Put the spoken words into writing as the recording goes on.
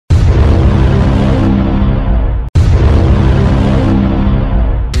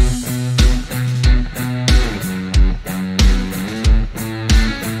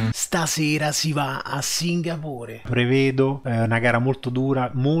sera si va a Singapore. Prevedo una gara molto dura,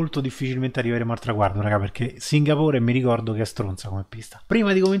 molto difficilmente arriveremo al traguardo, raga, perché Singapore mi ricordo che è stronza come pista.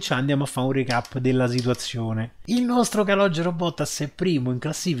 Prima di cominciare andiamo a fare un recap della situazione. Il nostro Calogero Bottas è primo in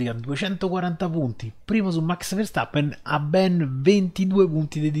classifica, 240 punti, primo su Max Verstappen a ben 22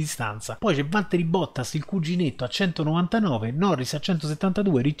 punti di distanza. Poi c'è Valtteri Bottas, il cuginetto, a 199, Norris a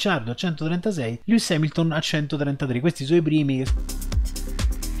 172, Ricciardo a 136, Lewis Hamilton a 133. Questi sono i primi.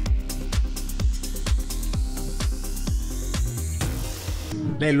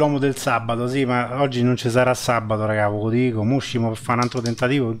 Lei è l'uomo del sabato, sì, ma oggi non ci sarà sabato, raga, ve lo dico. Mo uscimo per fare un altro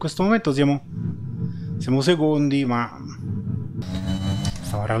tentativo. In questo momento siamo secondi, ma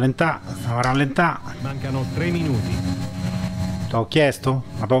stavo a rallentare. Mancano 3 minuti. T'ho chiesto?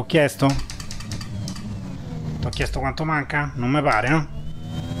 Ma t'ho chiesto? T'ho chiesto quanto manca? Non mi pare, no?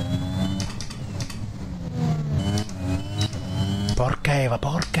 Porca Eva,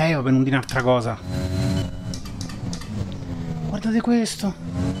 per non dire un'altra cosa. Guardate questo.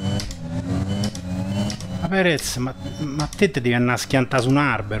 Ma Perez, ma te devi andare a schiantare su un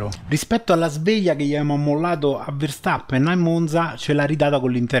albero. Rispetto alla sveglia che gli abbiamo mollato a Verstappen a Monza, ce l'ha ridata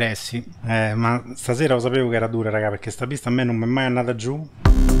con gli interessi. Ma stasera lo sapevo che era dura, raga, perché sta pista a me non mi è mai andata giù.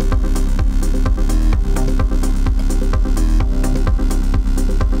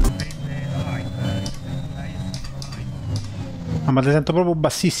 Ma ti sento proprio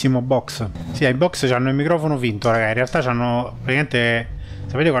bassissimo, box. Sì, ai box c'hanno il microfono finto, raga. In realtà c'hanno praticamente.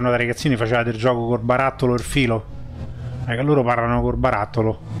 Sapete quando da ragazzini facevate il gioco col barattolo e il filo? Raga, loro parlano col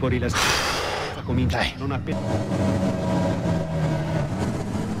barattolo. Fuori la comincia. Dai. Non appena.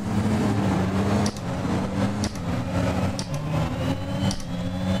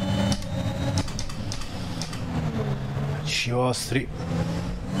 Ci vostri.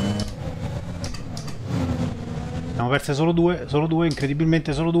 Abbiamo perse solo due,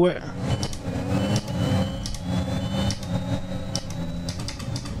 incredibilmente solo due.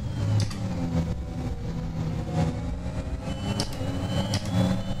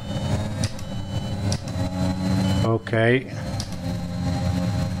 Ok,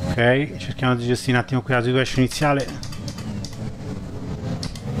 cerchiamo di gestire un attimo qui la situation iniziale.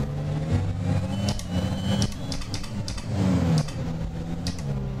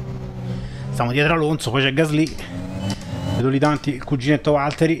 Stiamo dietro Alonso, poi c'è Gasly. Vedo lì davanti il cuginetto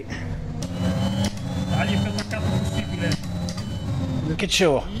Valtteri. Dagli più attaccato possibile. Che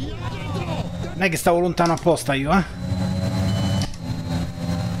c'ho? Non è che stavo lontano apposta io, eh?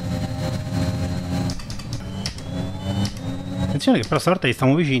 Attenzione che però stavolta gli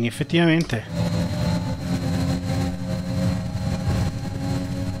stiamo vicini, effettivamente.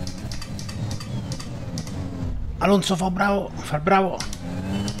 Alonso fa il bravo.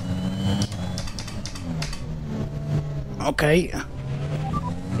 Ok.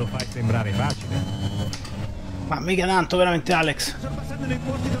 Lo fai sembrare facile. Ma mica tanto, veramente, Alex. Sorpassando nei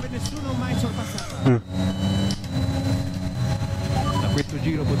porti dove nessuno mai sorpassato. Da questo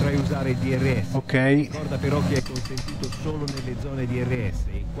giro potrai usare il DRS. Ok. Ricorda però che è consentito solo nelle zone DRS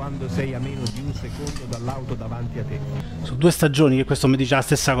e quando sei a meno di un secondo dall'auto davanti a te. Su 2 stagioni che questo mi dice la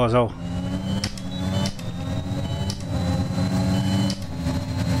stessa cosa, oh.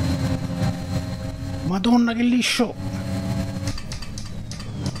 Madonna che liscio.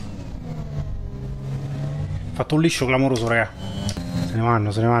 Fatto un liscio clamoroso, raga. Se ne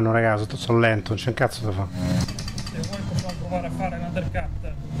vanno, raga. Sono lento, non c'è un cazzo da fare. Se vuoi possiamo provare a fare un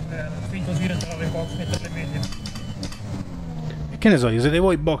undercut per finto giro entrare in box, mettere le medie. E che ne so, io siete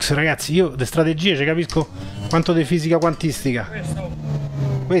voi box, ragazzi. Io le strategie ci capisco quanto di fisica quantistica.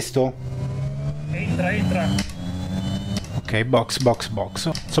 Questo? Entra. Ok, box.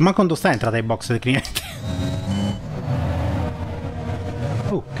 Insomma, quando sta entrata ai box del cliente.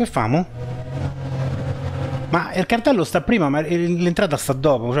 Che famo? Ma il cartello sta prima, ma l'entrata sta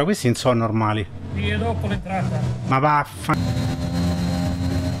dopo, cioè questi non sono normali. Sì, è dopo l'entrata. Ma vaffa.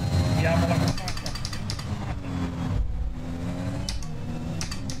 Vediamo la campagna.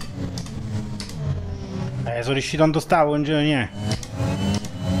 Sono riuscito quando stavo, in giro niente.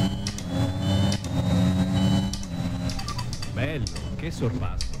 Bello, che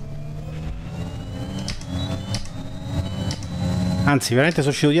sorpasso. Anzi, veramente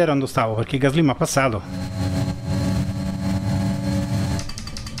sono uscito dietro quando stavo, perché Gasly mi ha passato.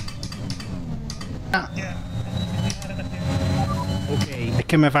 Ok. E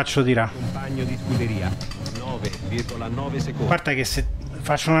che mi faccio tirare? Compagno di scuderia. 9,9 secondi. A parte che se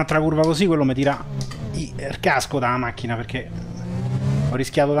faccio un'altra curva così, quello mi tira il casco dalla macchina, perché ho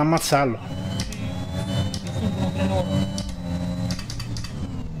rischiato di ammazzarlo.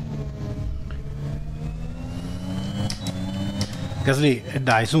 Gasly, e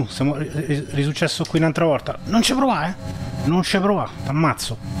dai, su, siamo risuccesso qui un'altra volta. Non ci provare, non ci provare,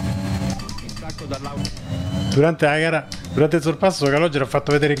 t'ammazzo. Durante la gara, durante il sorpasso, Calogero ha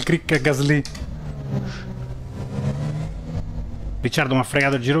fatto vedere il crick a Gasly. Ricciardo mi ha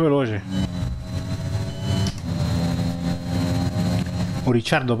fregato il giro veloce. Oh,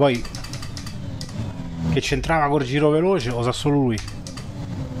 Ricciardo poi che c'entrava col giro veloce, lo sa solo lui.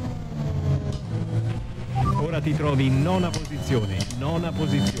 Ora ti trovi in nona posizione,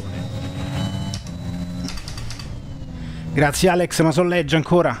 Grazie Alex, ma solleggia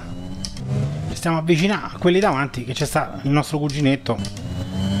ancora. Ci stiamo avvicinando a quelli davanti, che c'è sta il nostro cuginetto.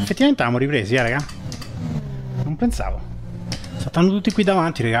 Effettivamente avevamo ripresi, raga. Non pensavo. Stanno tutti qui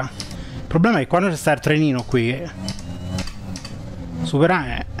davanti, raga. Il problema è che quando c'è sta il trenino qui,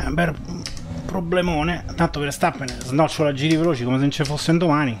 superare è un bel problemone. Tanto per Verstappen snocciola giri veloci come se non ci fosse un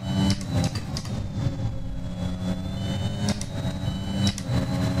domani.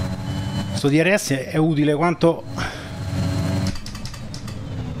 Questo DRS è utile quanto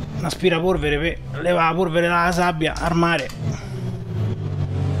un aspirapolvere per levare la polvere dalla sabbia al mare.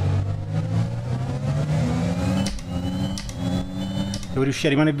 Devo riuscire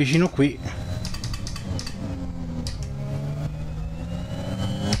a rimanere vicino qui.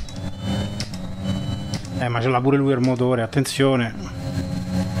 Ma ce l'ha pure lui il motore, attenzione.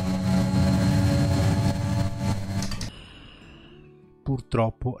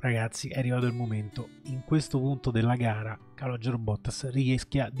 Purtroppo, ragazzi, è arrivato il momento. In questo punto della gara, Calogero Bottas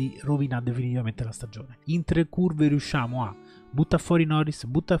rischia di rovinare definitivamente la stagione. In 3 curve riusciamo a buttare fuori Norris,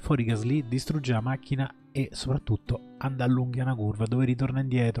 buttare fuori Gasly, distruggere la macchina e soprattutto andare a lunga una curva dove ritorna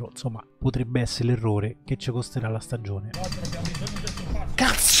indietro. Insomma, potrebbe essere l'errore che ci costerà la stagione.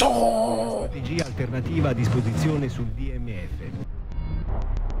 Cazzo! Strategia alternativa a disposizione sul DMF.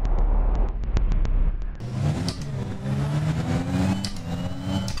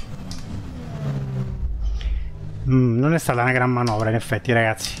 Non è stata una gran manovra in effetti,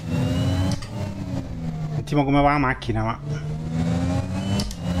 ragazzi. Sentiamo come va la macchina, ma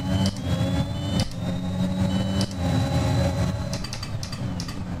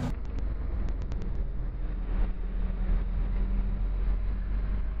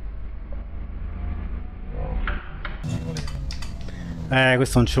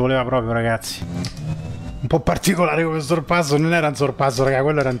questo non ci voleva proprio, ragazzi. Un po' particolare come sorpasso. Non era un sorpasso, raga,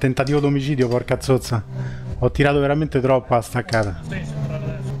 quello era un tentativo d'omicidio, porca zozza. Ho tirato veramente troppo a staccata.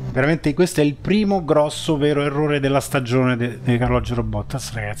 Veramente questo è il primo grosso vero errore della stagione di Calogero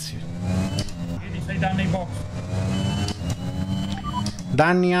Bottas, ragazzi. Quindi sei danni in box.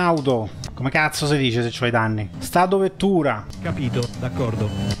 Danni auto. Come cazzo si dice se c'hai danni? Stato vettura. Capito, d'accordo.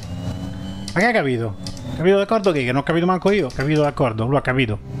 Ma che hai capito? Capito d'accordo che non ho capito manco io. Capito d'accordo, lui ha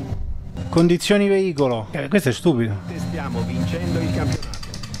capito. Condizioni veicolo. Questo è stupido. Stiamo vincendo il campionato.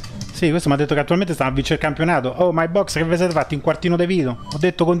 Sì, questo mi ha detto che attualmente sta a vincere il campionato. Oh, my box, che vi siete fatti? Un quartino di video. Ho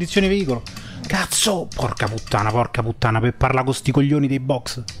detto condizioni veicolo. Cazzo! Porca puttana, per parlare con sti coglioni dei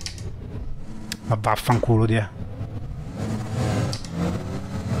box. Ma vaffanculo,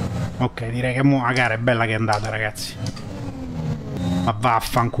 Ok, direi che mo la gara è bella che è andata, ragazzi. Ma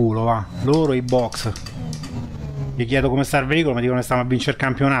vaffanculo, va. Loro i box. Gli chiedo come sta il veicolo, mi dicono che stanno a vincere il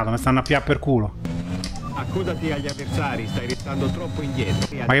campionato, mi stanno a piare per culo. Accodati agli avversari, stai restando troppo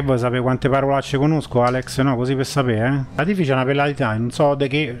indietro. Ma che vuoi sapere quante parolacce conosco, Alex? No, così per sapere, eh? La Tifi c'ha una penalità, non so di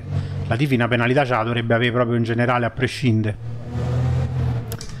che. La Tifi una penalità ce la dovrebbe avere proprio in generale, a prescindere.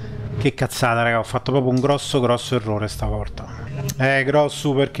 Che cazzata, raga, ho fatto proprio un grosso errore stavolta.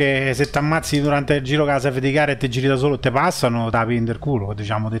 Grosso, perché se ti ammazzi durante il giro casa di gara e ti giri da solo e te passano, tapi in del culo,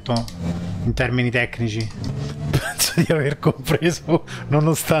 diciamo, detto in termini tecnici. Penso di aver compreso,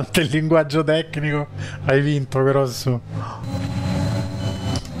 nonostante il linguaggio tecnico. Hai vinto, grosso.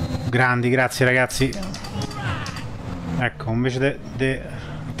 Grandi, grazie ragazzi. Ecco, invece di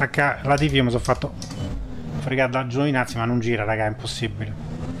attaccare la TV mi sono fatto fregare da Giovinazzi, ma non gira, raga, è impossibile.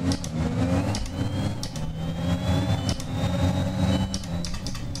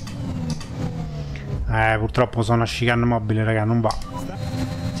 Purtroppo sono a chicane mobile, raga, non va.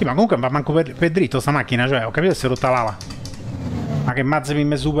 Sì, ma comunque va manco per dritto sta macchina, cioè, ho capito se rotta lava. Ma che Mazepin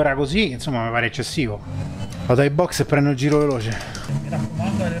mi supera così, insomma, mi pare eccessivo. Vado ai box e prendo il giro veloce. Mi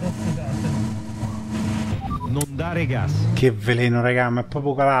raccomando, le roffusate. Non dare gas. Che veleno, raga, ma è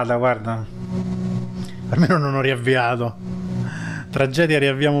proprio calata, guarda. Almeno non ho riavviato. Tragedia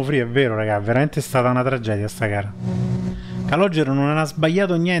riavviamo free, è vero, raga, veramente è stata una tragedia sta gara. Calogero non ha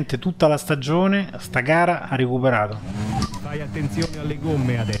sbagliato niente tutta la stagione, sta gara ha recuperato. Fai attenzione alle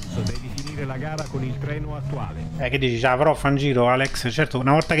gomme adesso, devi finire seguire la gara con il treno attuale. Che dici? Ce la farò, fa un giro, Alex? Certo,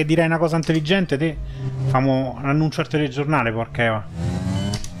 una volta che direi una cosa intelligente, te famo l'annuncio al telegiornale, porca Eva.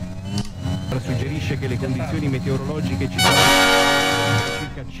 Suggerisce che le condizioni meteorologiche ci saranno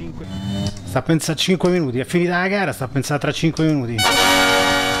circa 5. Sta a pensare a 5 minuti, è finita la gara, sta a pensare tra 5 minuti.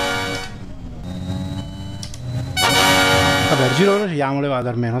 Vabbè, il giro ora le vado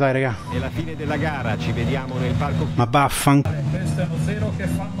almeno, dai raga. È la fine della gara, ci vediamo nel parco. Ma vaffanculo. Questo è uno zero che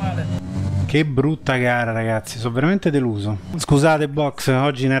fa male. Che brutta gara, ragazzi, sono veramente deluso. Scusate box,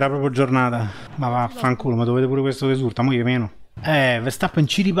 oggi non era proprio giornata. Ma vaffanculo, ma dovete pure questo che esulta, mo io meno. Verstappen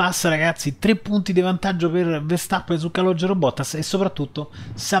ci ripassa, ragazzi, 3 punti di vantaggio per Verstappen su calogero Bottas e soprattutto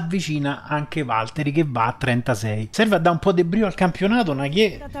si avvicina anche Valtteri che va a 36. Serve a dare un po' di brio al campionato,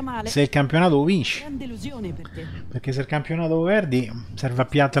 se il campionato lo vinci. Perché se il campionato lo perdi serve a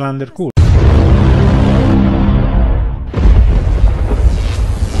piattare l'undercool.